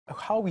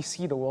how we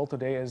see the world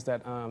today is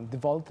that the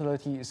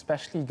volatility,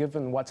 especially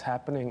given what's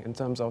happening in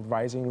terms of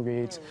rising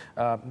rates,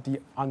 the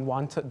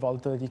unwanted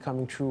volatility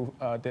coming through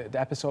the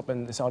episode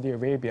in Saudi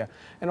Arabia,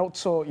 and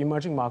also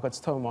emerging markets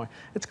turmoil,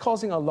 it's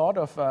causing a lot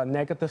of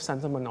negative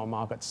sentiment on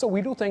markets. So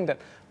we do think that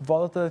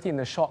volatility in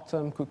the short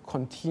term could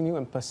continue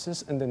and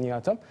persist in the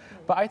near term.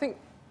 But I think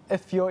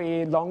if you're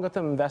a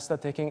longer-term investor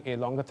taking a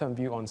longer-term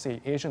view on,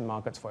 say, Asian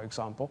markets, for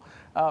example,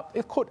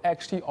 it could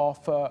actually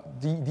offer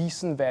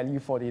decent value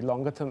for the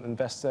longer-term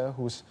investor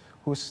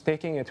who's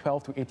taking a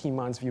 12 to 18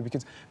 months view,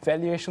 because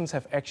valuations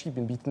have actually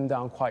been beaten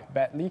down quite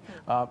badly.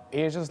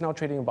 Asia is now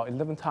trading about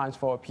 11 times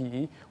for a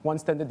PE, one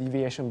standard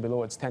deviation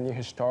below its 10-year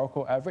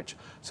historical average.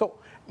 So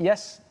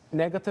yes,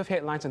 negative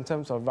headlines in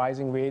terms of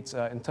rising rates,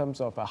 in terms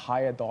of a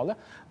higher dollar,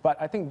 but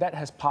I think that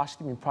has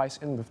partially been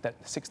priced in with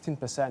that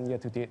 16%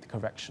 year-to-date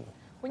correction.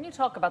 When you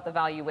talk about the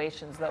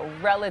valuations, though,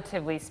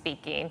 relatively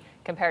speaking,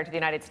 compared to the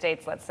United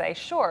States, let's say,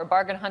 sure,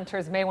 bargain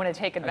hunters may want to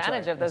take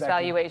advantage of those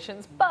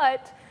valuations,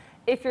 but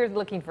if you're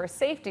looking for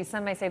safety,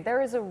 some may say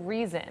there is a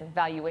reason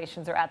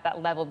valuations are at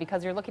that level,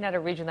 because you're looking at a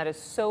region that is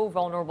so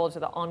vulnerable to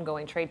the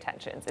ongoing trade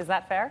tensions. Is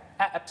that fair?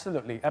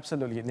 Absolutely,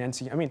 absolutely,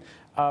 Nancy. I mean,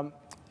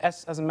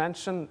 as I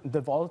mentioned,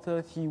 the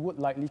volatility would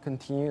likely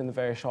continue in the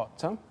very short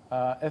term.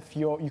 If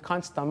you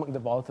can't stomach the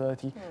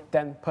volatility,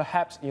 then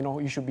perhaps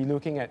you should be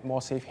looking at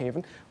more safe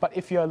haven. But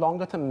if you're a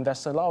longer term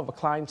investor, a lot of the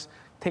clients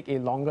take a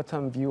longer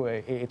term view,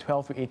 a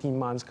 12 to 18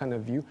 months kind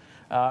of view.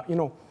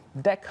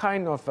 That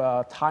kind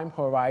of time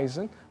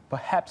horizon,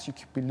 perhaps you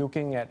could be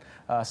looking at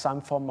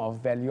some form of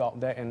value out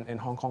there in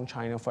Hong Kong,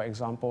 China, for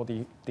example.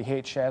 The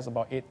H shares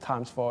about 8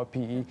 times for a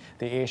PE,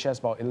 the A shares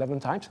about 11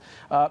 times.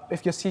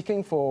 If you're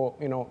seeking for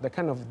the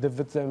kind of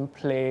dividend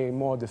play,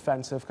 more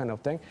defensive kind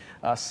of thing,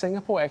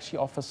 Singapore actually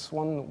offers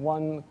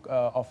one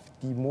of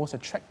the most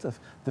attractive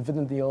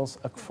dividend deals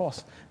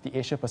across the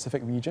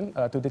Asia-Pacific region,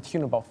 to the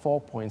tune about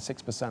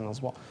 4.6%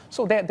 as well.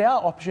 So there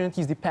are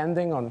opportunities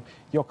depending on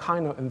your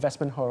kind of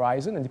investment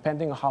horizon and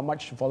depending on how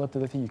much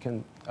volatility you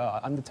can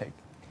undertake.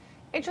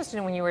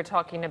 Interesting, when you were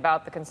talking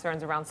about the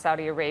concerns around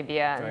Saudi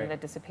Arabia and the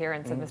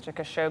disappearance of Mr.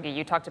 Khashoggi,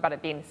 you talked about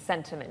it being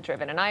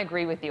sentiment-driven, and I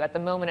agree with you. At the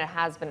moment, it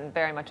has been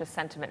very much a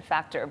sentiment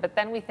factor, but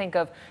then we think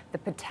of the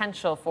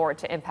potential for it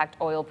to impact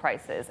oil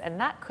prices, and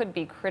that could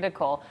be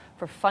critical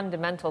for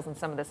fundamentals in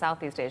some of the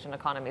Southeast Asian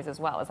economies as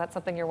well. Is that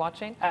something you're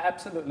watching?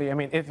 Absolutely. I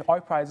mean, if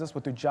oil prices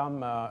were to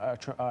jump, a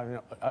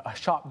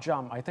sharp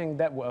jump, I think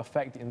that will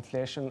affect the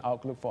inflation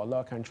outlook for a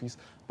lot of countries,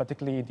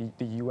 particularly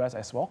the US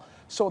as well.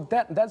 So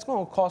that's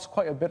going to cause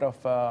quite a bit of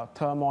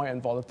turmoil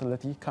and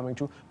volatility coming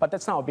through, but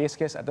that's not our base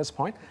case at this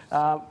point.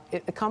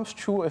 It comes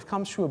true. If it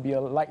comes true, it'll be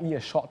likely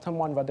a short-term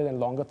one rather than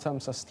longer-term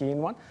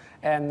sustained one.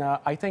 And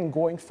I think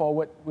going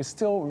forward, we're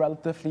still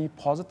relatively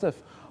positive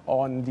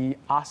on the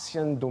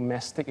ASEAN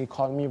domestic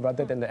economy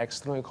rather than the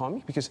external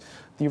economy, because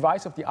the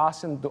rise of the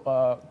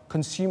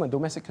ASEAN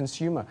domestic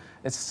consumer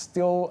is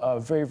still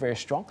very, very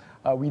strong.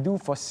 We do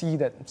foresee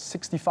that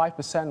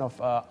 65% of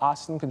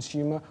ASEAN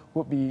consumer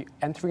would be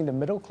entering the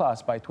middle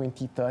class by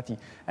 2030,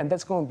 and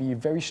that's going to be a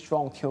very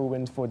strong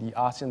tailwind for the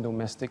ASEAN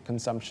domestic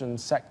consumption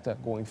sector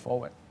going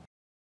forward.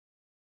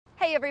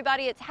 Hey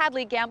everybody, it's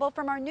Hadley Gamble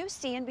from our new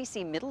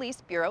CNBC Middle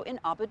East Bureau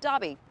in Abu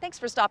Dhabi. Thanks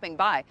for stopping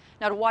by.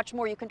 Now, to watch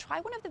more, you can try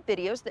one of the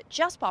videos that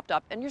just popped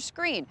up on your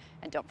screen.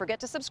 And don't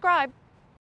forget to subscribe.